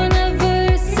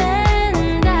universe,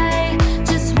 and I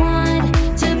just want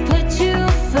to put you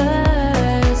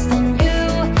first. And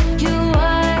you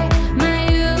are my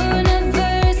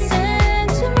universe, and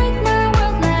to make my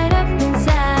world light up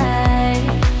inside.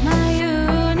 My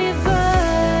universe.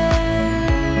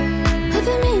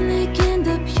 어둠이 내겐 더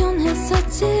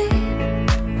변했었지.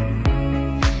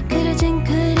 그려진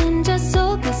그림자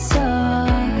속에서.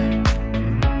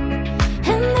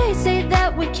 And they say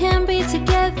that we can't be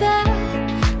together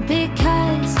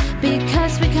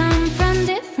because we come from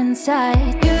different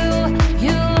sides.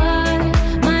 You are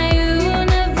my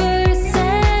universe,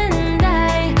 and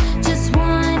I just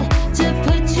want to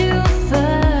put you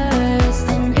first.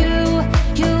 And you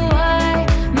are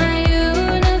my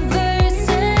universe,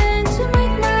 and to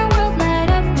make my world light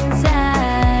up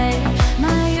inside.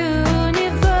 My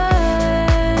universe,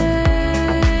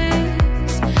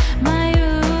 my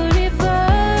universe,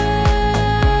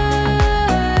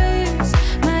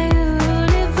 my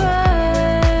universe.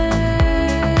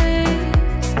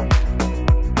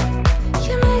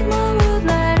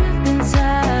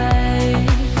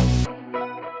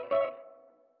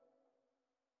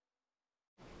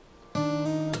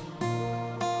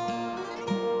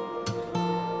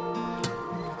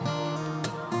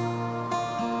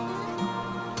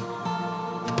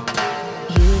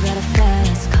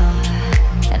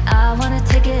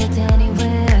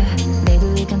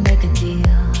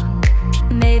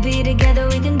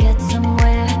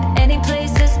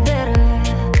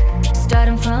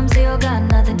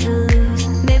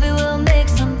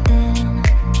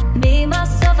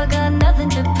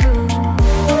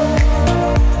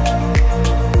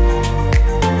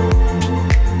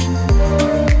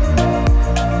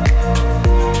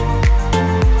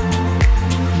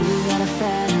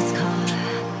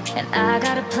 I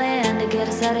got a plan to get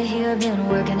us out of here. Been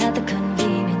working at the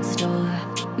convenience store.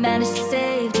 Managed to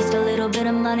save just a little bit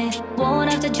of money.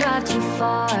 Won't have to drive too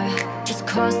far. Just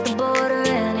cross the border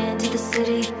and into the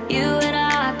city. You and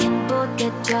I can both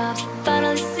get jobs.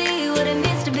 Finally see what it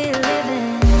means to be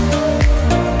living.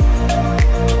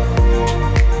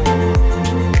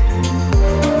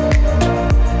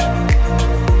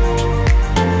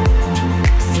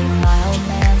 See, my old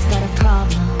man's got a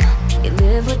problem. He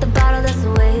live with the bottle, that's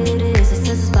the way it is. He says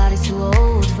his body's too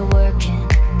old for working.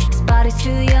 His body's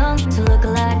too young to look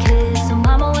like his. So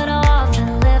mama went off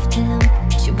and left him.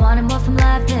 She wanted more from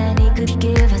life than he could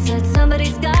give. I said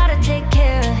somebody's gotta take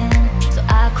care of him. So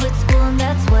I quit school and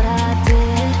that's what I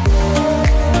did.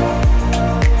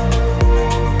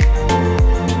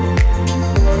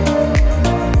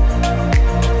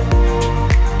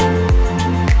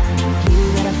 You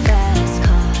got a fast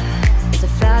car. Is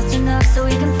it fast enough so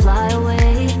we can fly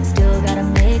away? Still gotta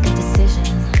make a decision.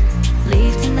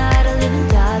 Leave tonight or live and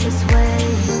die this way.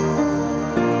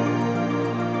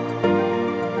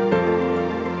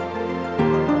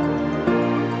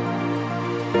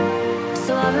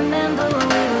 So I remember when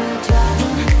we were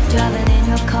driving in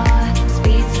your car.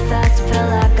 Speed so fast, it felt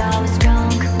like I was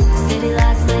drunk. City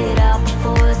lights laid out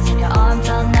before us, and your arm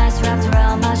felt nice wrapped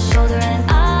around my shoulder. And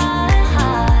I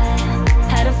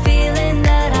had a feeling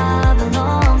that I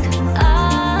belonged. I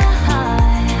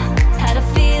had a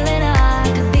feeling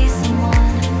I could be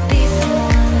someone, be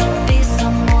someone, be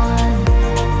someone.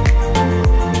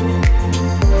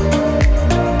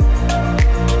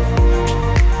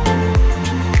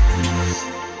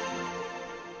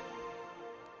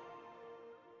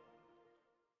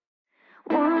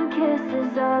 One kiss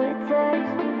is all it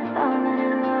takes. Falling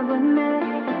in love with me.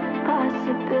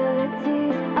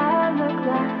 Possibilities. I look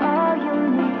like all you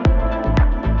need.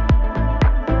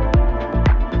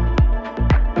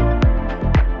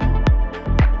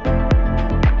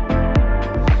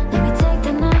 Let me take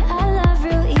the night I love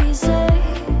real easy.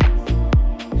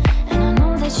 And I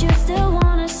know that you still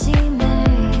wanna see me.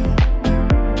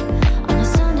 On a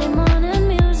Sunday morning,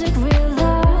 music real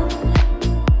loud.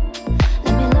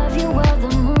 Let me love you while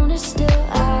the moon is still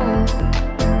out.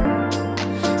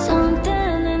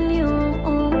 Something in you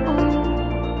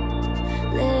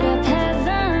lit up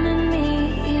heaven in me.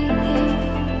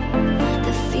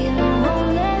 The feeling won't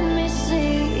let me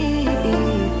sleep.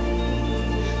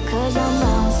 'Cause I'm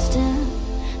lost in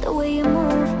the way you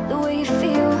move, the way you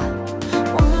feel.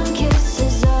 One kiss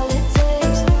is all it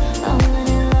takes. Falling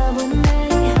in love with me.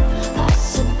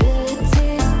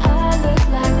 Possibilities. I look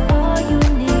like all you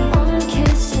need. One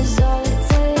kiss is all it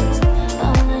takes.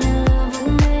 Falling in love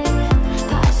with me.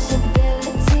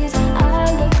 Possibilities. I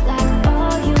look like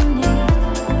all you need.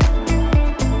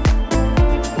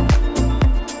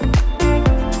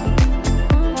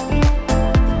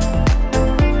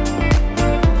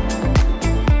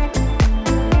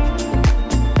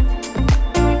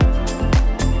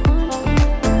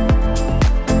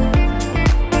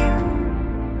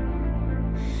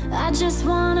 I just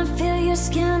wanna feel your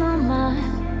skin on mine.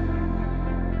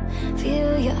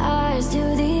 Feel your eyes do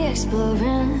the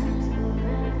exploring.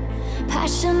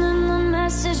 Passion in the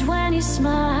message when you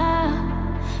smile.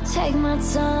 Take my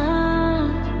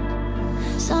time.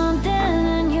 Something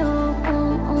in you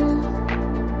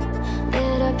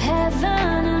lit up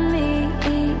heaven in me.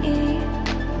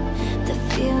 The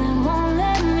feeling won't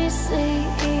let me sleep.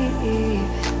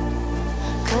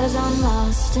 'Cause I'm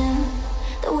lost in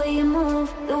the way you move,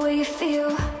 the way you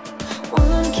feel.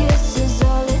 One kiss is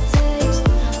all it takes.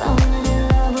 Falling in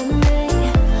love with me.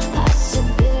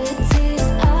 Possibilities.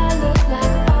 I look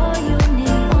like all you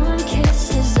need. One kiss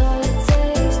is all it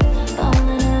takes.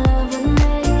 Falling in love with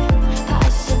me.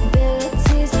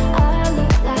 Possibilities. I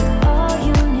look like all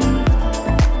you need.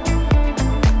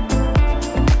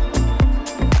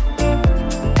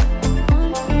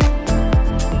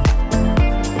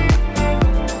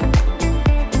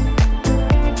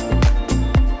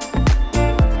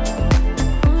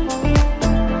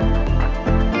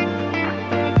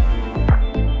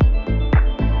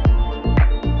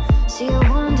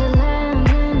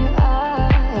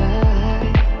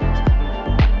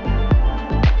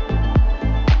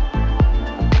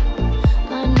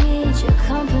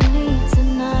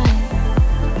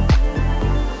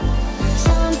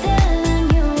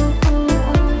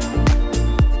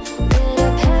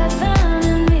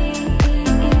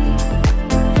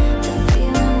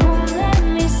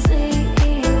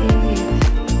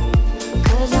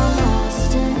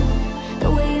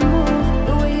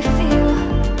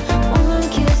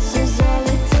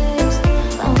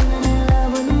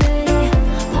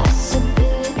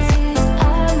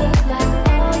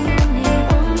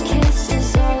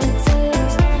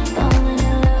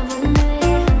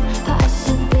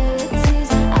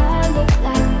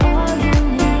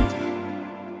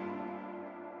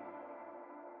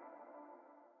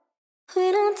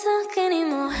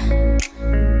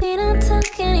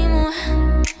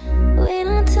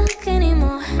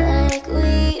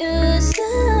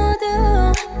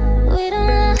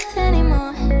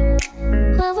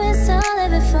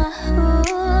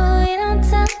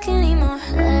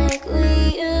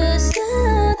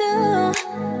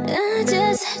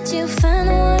 do you find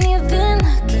the one you've been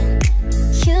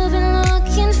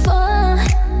looking for?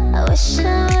 I wish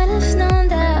I would've known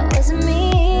that wasn't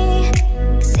me.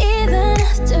 'Cause even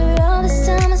after all this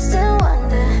time I still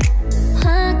wonder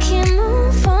why I can't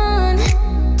move on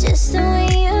just the way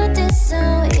you did so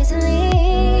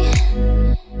easily.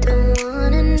 Don't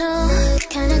wanna know what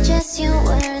kind of dress you're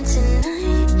wearing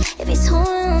tonight, if he's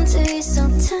holding on to you so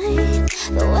tight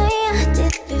the way I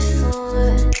did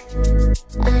before.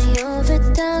 I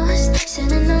overdosed,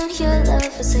 should've known your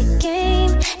love was a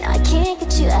game. Now I can't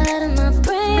get you out of my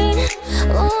brain.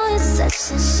 Oh, it's such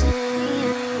a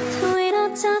shame. We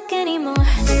don't talk anymore.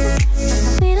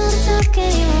 We don't talk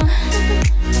anymore.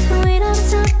 We don't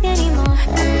talk anymore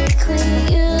like we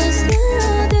used to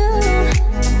do.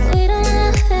 We don't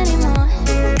love anymore.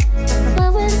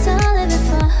 What was all of it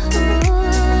for?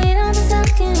 Ooh, we don't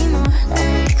talk anymore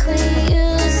like we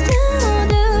used to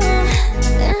do.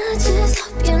 I just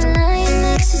hope you're lying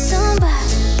next to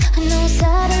somebody who knows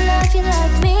how to love you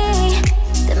like me.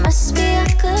 There must be a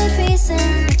good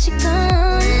reason that you're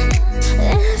gone.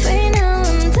 Every now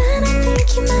and then I think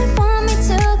you might want me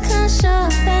to come show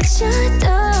up at your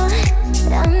door.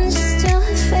 I'm just too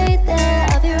afraid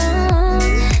that I'll be wrong.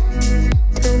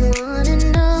 Don't wanna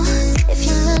know if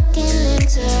you're looking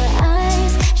into her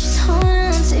eyes. She's holding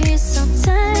on to you so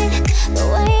tight the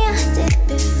way I did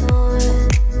before.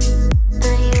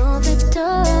 I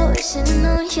overdosed, should've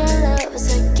known your love was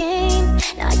like